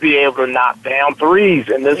have to be able to knock down threes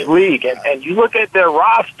in this league. And you look at their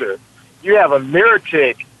roster, you have a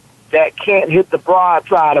Mirotic that can't hit the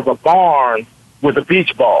broadside of a barn with a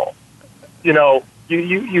beach ball.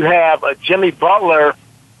 You have a Jimmy Butler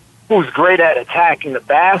who's great at attacking the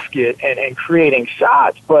basket and creating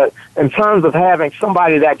shots. But in terms of having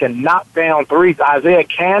somebody that can knock down threes, Isaiah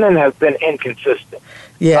Cannon has been inconsistent.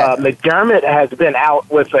 Yeah. McDermott has been out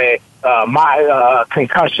with a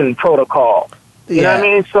concussion protocol. You know what I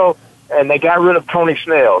mean? So, and they got rid of Tony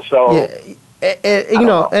Snell. So,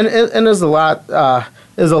 and there's a lot.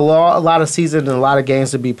 There's a lot of seasons and a lot of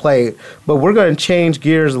games to be played. But we're going to change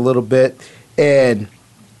gears a little bit and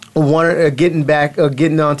getting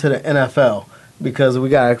onto the NFL because we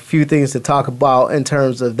got a few things to talk about in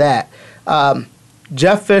terms of that.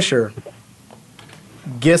 Jeff Fisher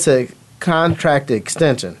gets a contract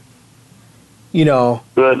extension.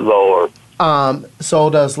 Good Lord. So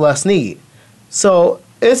does Les Snead. So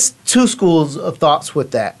it's two schools of thoughts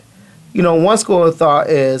with that. One school of thought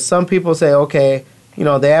is some people say, okay,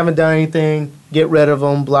 they haven't done anything, get rid of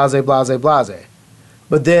them, blase, blase, blase.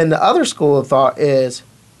 But then the other school of thought is,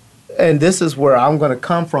 and this is where I'm going to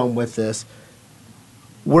come from with this,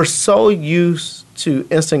 we're so used to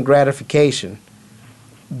instant gratification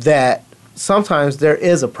that sometimes there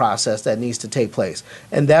is a process that needs to take place.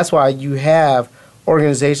 And that's why you have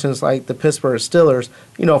organizations like the Pittsburgh Steelers,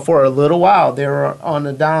 for a little while they were on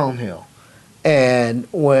the downhill. And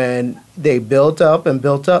when they built up,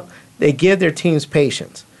 they give their teams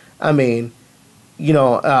patience. I mean,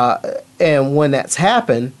 and when that's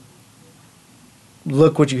happened,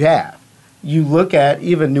 look what you have. You look at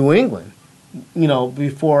even New England,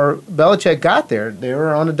 before Belichick got there, they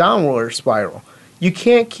were on a downward spiral. You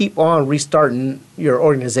can't keep on restarting your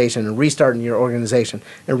organization and restarting your organization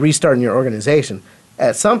and restarting your organization.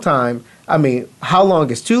 At some time, I mean, how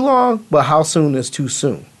long is too long, but how soon is too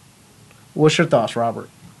soon? What's your thoughts,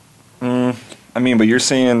 Robert? But you're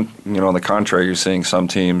seeing, on the contrary, you're seeing some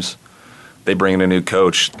teams, they bring in a new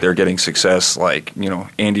coach, they're getting success, like,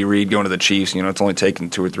 Andy Reid going to the Chiefs, it's only taken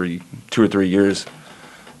two or three years.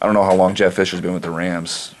 I don't know how long Jeff Fisher's been with the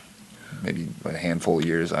Rams. Maybe a handful of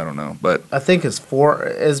years, I don't know. But I think it's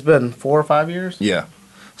been 4 or 5 years. Yeah.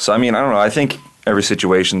 So, I don't know. I think every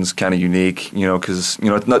situation's kind of unique, because,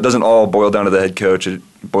 it doesn't all boil down to the head coach. It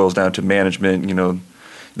boils down to management,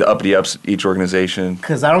 the uppity-ups each organization.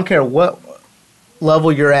 Because I don't care what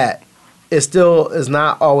level you're at, it still is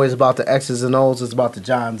not always about the X's and O's. It's about the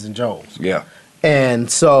Johns and Joes. Yeah. And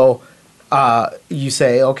so you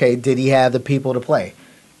say, okay, did he have the people to play?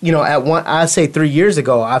 You know, I'd say 3 years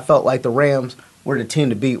ago, I felt like the Rams were the team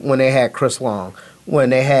to beat when they had Chris Long, when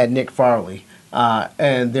they had Nick Farley,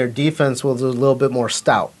 and their defense was a little bit more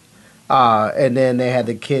stout. And then they had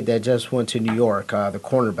the kid that just went to New York, the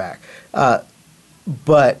cornerback.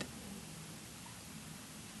 But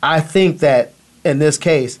I think that in this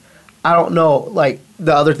case, I don't know, like,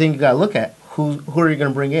 the other thing you got to look at, who are you going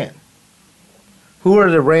to bring in? Who are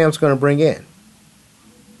the Rams going to bring in?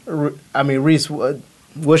 I mean, Reese,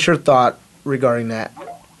 what's your thought regarding that?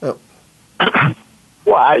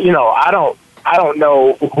 Well, I don't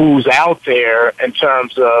know who's out there in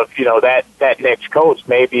terms of, that next coach.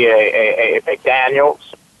 Maybe a McDaniels.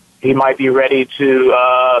 He might be ready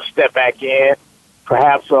to step back in.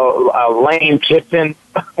 Perhaps a Lane Kiffin,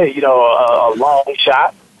 a long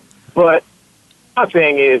shot. But my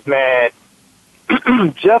thing is, man,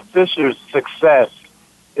 Jeff Fisher's success,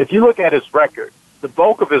 if you look at his record, the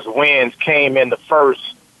bulk of his wins came in the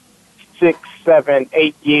first 6, 7,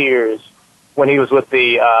 8 years when he was with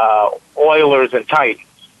the Oilers and Titans.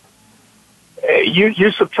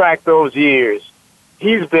 You subtract those years,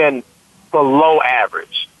 he's been below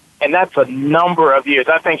average. And that's a number of years.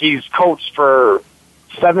 I think he's coached for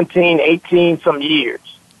 17, 18 some years.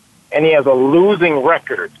 And he has a losing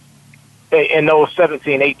record in those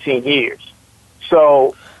 17, 18 years.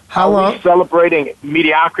 So how long celebrating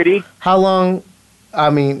mediocrity? How long, I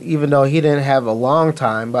mean, even though he didn't have a long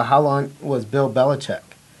time, but how long was Bill Belichick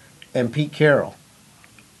and Pete Carroll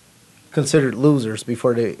considered losers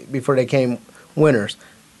before they became winners?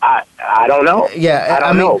 I don't know. Yeah, I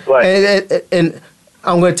don't know. But and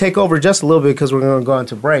I'm going to take over just a little bit because we're going to go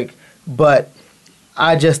into break. But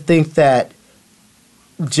I just think that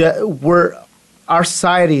our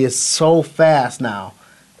society is so fast now,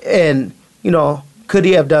 and could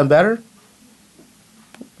he have done better?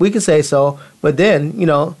 We could say so, but then you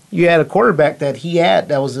had a quarterback that he had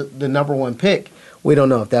that was the number one pick. We don't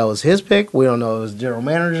know if that was his pick. We don't know if it was general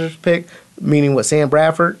manager's pick, meaning with Sam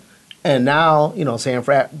Bradford. And now Sam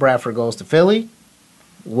Bradford goes to Philly.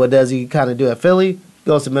 What does he kind of do at Philly?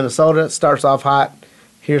 Goes to Minnesota, starts off hot.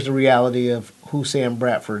 Here's the reality of who Sam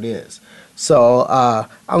Bradford is. So I'm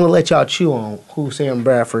going to let y'all chew on who Sam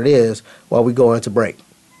Bradford is while we go into break.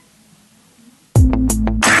 The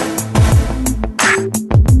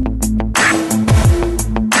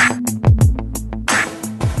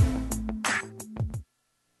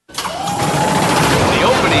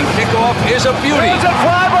opening kickoff is a beauty. There's a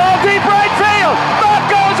fly ball deep right field. Back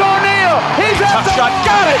goes O'Neal. He's at the shot.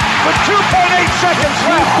 Got it with 2.8 seconds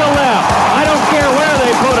left to left. I don't care where they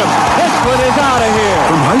put him. This one is out of here.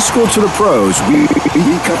 From high school to the pros, we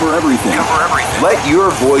cover everything. Let your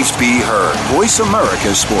voice be heard. Voice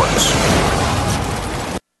America Sports.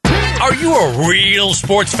 Are you a real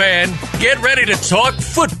sports fan? Get ready to talk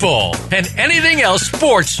football and anything else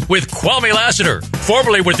sports with Kwame Lassiter.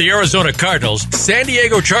 Formerly with the Arizona Cardinals, San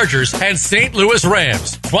Diego Chargers, and St. Louis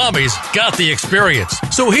Rams, Kwame's got the experience,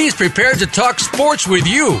 so he's prepared to talk sports with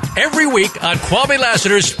you every week on Kwame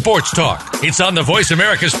Lassiter's Sports Talk. It's on the Voice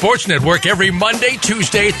America Sports Network every Monday,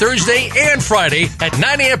 Tuesday, Thursday, and Friday at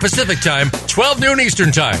 9 a.m. Pacific Time, 12 noon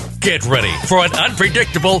Eastern Time. Get ready for an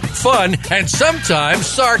unpredictable, fun, and sometimes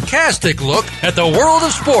sarcastic look at the world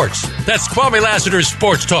of sports. That's Kwame Lassiter's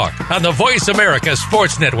Sports Talk on the Voice America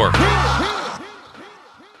Sports Network.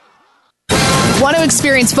 Want to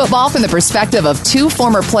experience football from the perspective of two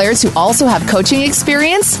former players who also have coaching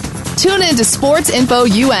experience? Tune in to Sports Info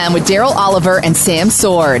UM with Daryl Oliver and Sam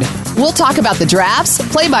Sword. We'll talk about the drafts,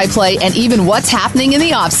 play-by-play, and even what's happening in the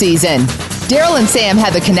offseason. Daryl and Sam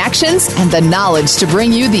have the connections and the knowledge to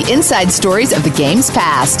bring you the inside stories of the game's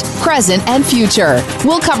past, present, and future.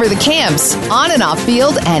 We'll cover the camps, on and off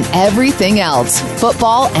field, and everything else,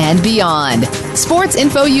 football and beyond. Sports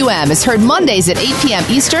Info UM is heard Mondays at 8 p.m.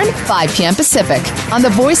 Eastern, 5 p.m. Pacific on the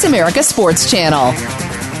Voice America Sports Channel.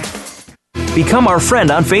 Become our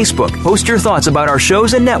friend on Facebook. Post your thoughts about our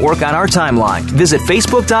shows and network on our timeline. Visit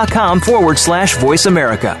Facebook.com/Voice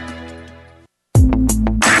America.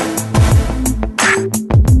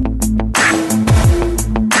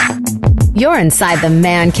 You're inside the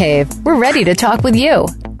Man Cave. We're ready to talk with you.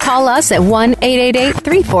 Call us at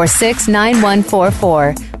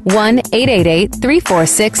 1-888-346-9144,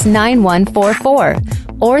 1-888-346-9144,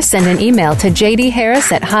 or send an email to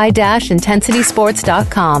jdharris at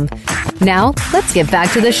high-intensitysports.com. Now, let's get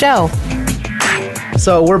back to the show.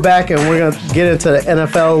 So we're back, and we're going to get into the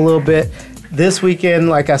NFL a little bit. This weekend,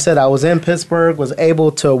 like I said, I was in Pittsburgh, was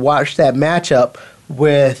able to watch that matchup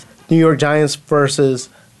with New York Giants versus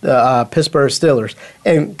the Pittsburgh Steelers.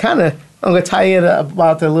 And kind of, I'm going to tell you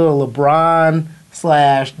about the little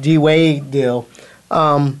LeBron/D Wade deal.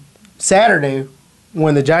 Saturday,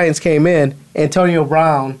 when the Giants came in, Antonio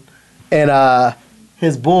Brown and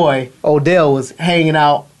his boy Odell was hanging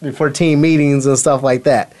out before team meetings and stuff like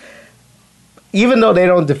that. Even though they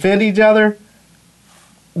don't defend each other,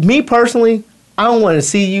 me personally, I don't want to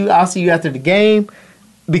see you. I'll see you after the game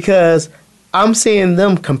because I'm seeing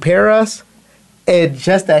them compare us, and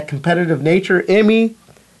just that competitive nature in me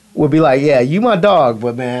would be like, yeah, you my dog,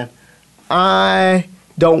 but man, I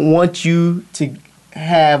don't want you to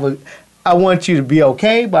I want you to be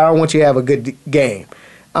okay, but I don't want you to have a good game.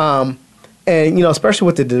 And, especially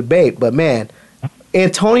with the debate. But, man,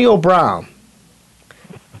 Antonio Brown,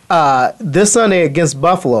 this Sunday against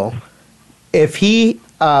Buffalo, if he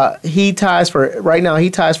ties for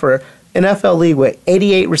NFL league with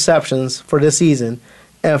 88 receptions for this season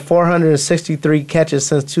and 463 catches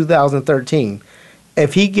since 2013.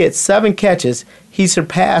 If he gets 7 catches, he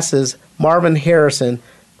surpasses Marvin Harrison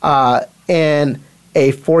in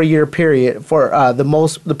a 4-year period for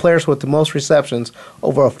the players with the most receptions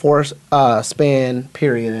over a 4-span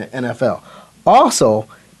period in NFL. Also,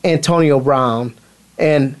 Antonio Brown,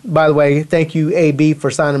 and by the way, thank you, AB, for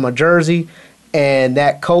signing my jersey. And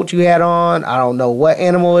that coat you had on, I don't know what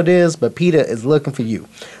animal it is, but PETA is looking for you.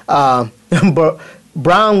 But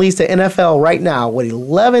Brown leads the NFL right now with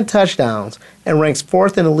 11 touchdowns and ranks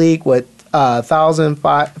 4th in the league with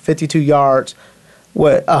 1,052 yards.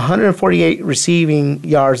 With 148 receiving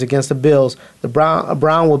yards against the Bills,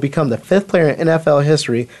 Brown will become the 5th player in NFL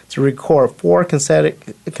history to record 4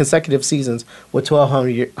 consecutive seasons with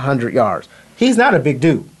 1,200 yards. He's not a big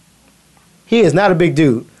dude. He is not a big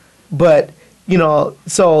dude. But,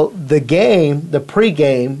 so the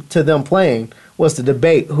pregame to them playing was to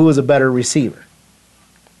debate who is a better receiver.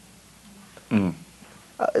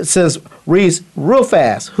 Since Reese, real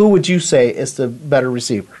fast, who would you say is the better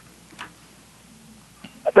receiver?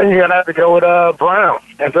 I think you're going to have to go with Brown,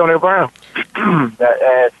 Antonio Brown.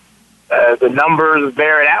 The numbers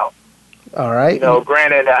bear it out. All right.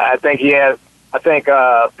 Granted, I think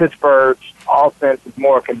Pittsburgh's offense is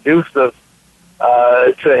more conducive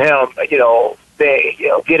to him,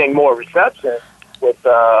 getting more receptions with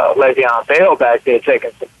Le'Veon Bell back there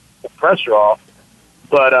taking some pressure off.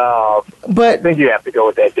 But I think you have to go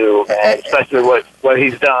with that dude, man, especially what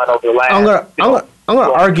he's done over the last. I'm going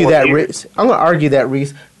to argue that, Reese. I'm going to argue that,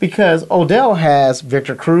 Reese, because Odell has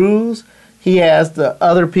Victor Cruz. He has the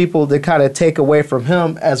other people that kind of take away from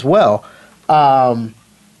him as well. And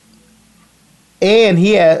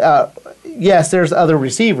he had, yes, there's other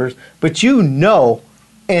receivers, but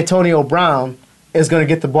Antonio Brown is going to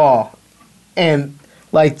get the ball. And,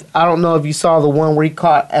 I don't know if you saw the one where he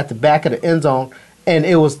caught at the back of the end zone, and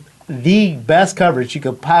it was the best coverage you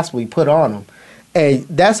could possibly put on him. And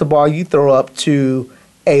that's a ball you throw up to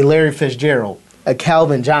a Larry Fitzgerald, a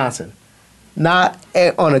Calvin Johnson, not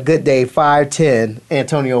on a good day 5'10"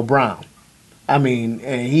 Antonio Brown. I mean,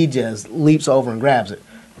 and he just leaps over and grabs it.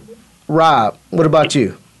 Rob, what about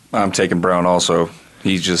you? I'm taking Brown also.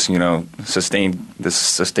 He's just, sustained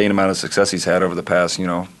amount of success he's had over the past,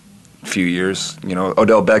 few years.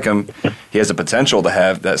 Odell Beckham, he has the potential to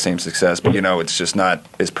have that same success, but it's just not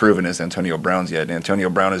as proven as Antonio Brown's yet. Antonio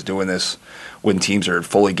Brown is doing this when teams are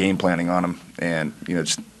fully game planning on him, and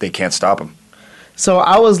they can't stop him. So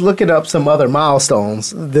I was looking up some other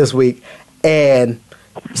milestones this week, and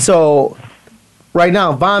so right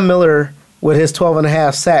now Von Miller with his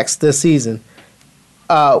 12.5 sacks this season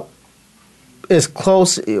is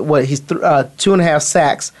close. He's 2.5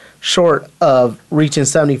 sacks short of reaching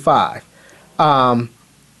 75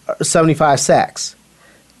 sacks.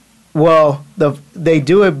 Well, they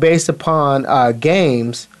do it based upon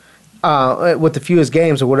games, with the fewest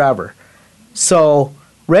games or whatever. So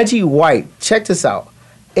Reggie White, check this out.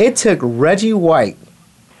 It took Reggie White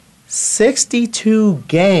 62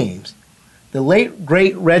 games, the late,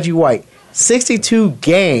 great Reggie White, 62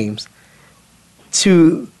 games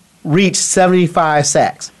to reach 75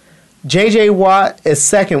 sacks. J.J. Watt is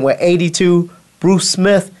second with 82. Bruce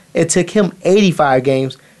Smith, it took him 85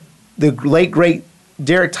 games. The late, great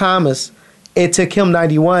Derek Thomas, it took him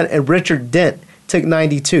 91. And Richard Dent took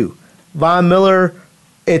 92. Von Miller,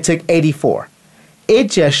 it took 84. It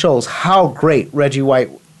just shows how great Reggie White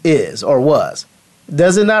is or was.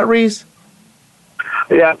 Does it not, Reese?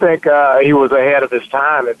 Yeah, I think he was ahead of his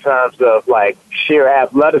time in terms of sheer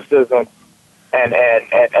athleticism and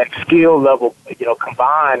skill level,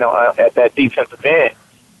 combined at that defensive end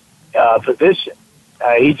position.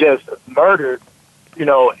 He just murdered,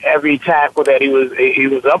 every tackle that he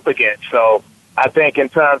was up against. So I think in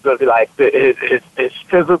terms of like his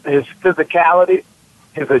physicality,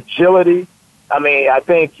 his agility. I mean, I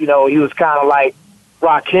think, he was kind of like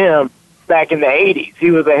Rakim back in the 80s. He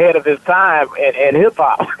was ahead of his time in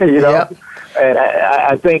hip-hop, Yep. And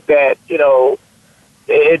I think that,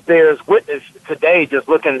 it bears witness today just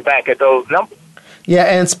looking back at those numbers. Yeah,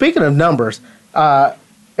 and speaking of numbers,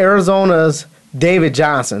 Arizona's David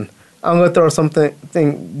Johnson, I'm going to throw something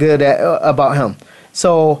good about him.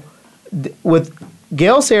 So with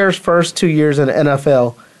Gale Sayers' first 2 years in the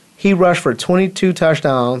NFL, he rushed for 22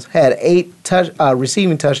 touchdowns, had 8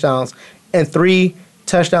 receiving touchdowns, and 3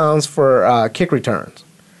 touchdowns for kick returns.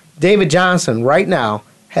 David Johnson right now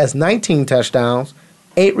has 19 touchdowns,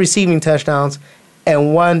 8 receiving touchdowns,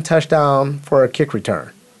 and 1 touchdown for a kick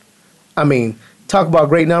return. I mean, talk about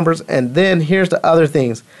great numbers. And then here's the other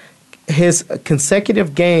things. His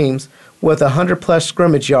consecutive games with 100-plus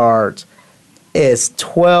scrimmage yards is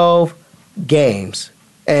 12 games.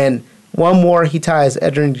 And one more, he ties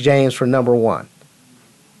Edgerrin James for number 1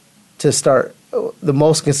 to start the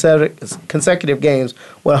most consecutive games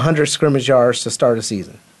with 100 scrimmage yards to start a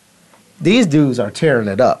season. These dudes are tearing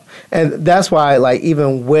it up. And that's why, like,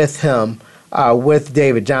 even with him, with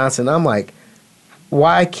David Johnson, I'm like,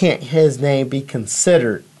 why can't his name be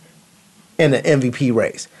considered in the MVP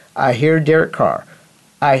race? I hear Derek Carr.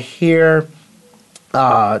 I hear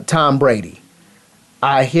Tom Brady.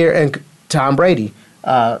 I hear, and Tom Brady,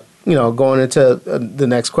 going into the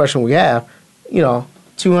next question we have,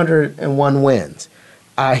 201 wins.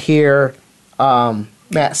 I hear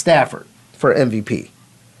Matt Stafford for MVP.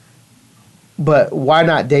 But why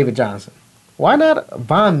not David Johnson? Why not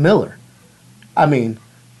Von Miller? I mean,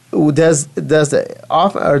 does the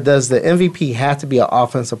MVP have to be an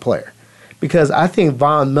offensive player? Because I think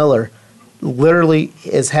Von Miller literally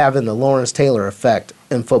is having the Lawrence Taylor effect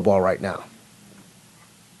in football right now.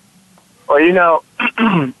 Well,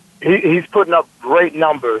 he's putting up great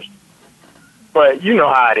numbers, but you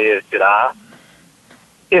know how it is, Jedi.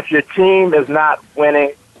 If your team is not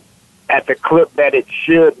winning at the clip that it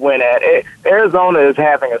should win at, Arizona is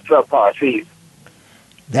having a subpar season.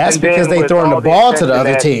 That's because they're throwing the ball to the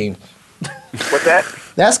other team. What's that?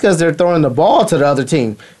 That's because they're throwing the ball to the other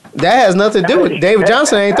team. That has nothing to do with David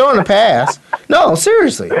Johnson ain't throwing a pass. No,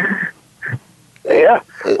 seriously. Yeah.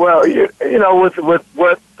 Well, with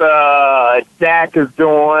what Dak is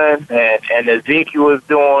doing and Ezekiel is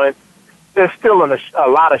doing, there's still a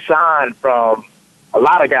lot of shine from a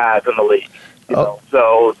lot of guys in the league.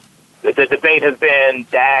 So the debate has been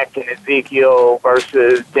Dak and Ezekiel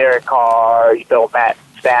versus Derek Carr, Matt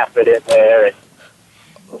Stafford in there. And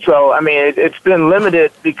so, I mean, it's been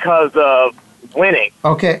limited because of winning.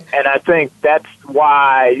 Okay. And I think that's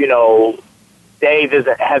why, Dave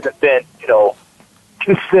hasn't been,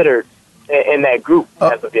 considered in that group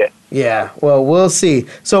as of yet. Yeah, well, we'll see.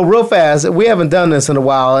 So real fast, we haven't done this in a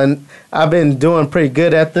while, and I've been doing pretty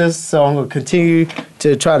good at this, so I'm going to continue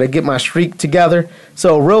to try to get my streak together.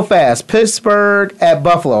 So real fast, Pittsburgh at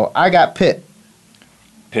Buffalo. I got Pitt.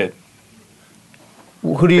 Pitt.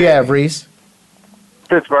 Who do you have, Reese?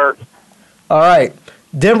 Pittsburgh. All right.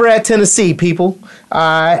 Denver at Tennessee, people.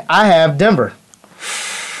 I have Denver.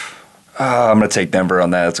 I'm going to take Denver on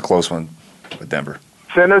that. It's a close one with Denver.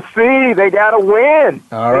 Tennessee, they got to win.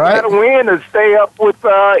 All right. They got to win to stay up with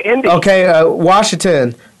Indy. Okay,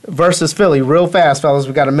 Washington versus Philly. Real fast, fellas.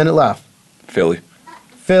 We got a minute left. Philly.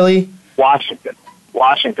 Washington.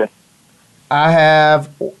 I have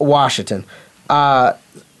Washington.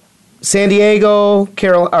 San Diego,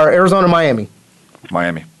 Arizona, Miami.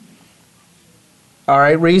 Miami. All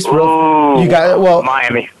right, Reese. You got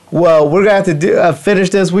Miami. Well, we're going to have to finish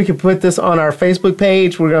this. We can put this on our Facebook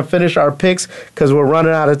page. We're going to finish our picks because we're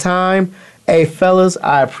running out of time. Hey, fellas,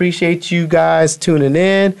 I appreciate you guys tuning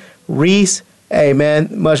in. Reese, hey, man,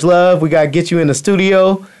 much love. We got to get you in the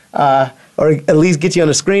studio or at least get you on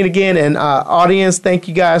the screen again. And audience, thank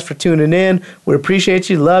you guys for tuning in. We appreciate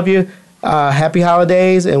you. Love you. Happy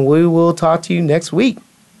holidays, and we will talk to you next week.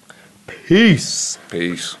 Peace.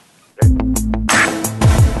 Peace.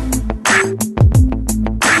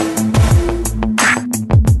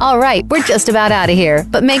 All right, we're just about out of here,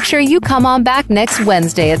 but make sure you come on back next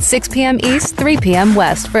Wednesday at 6 p.m. East, 3 p.m.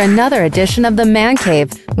 West for another edition of The Man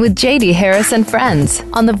Cave with J.D. Harris and Friends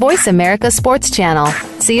on the Voice America Sports Channel.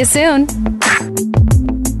 See you soon.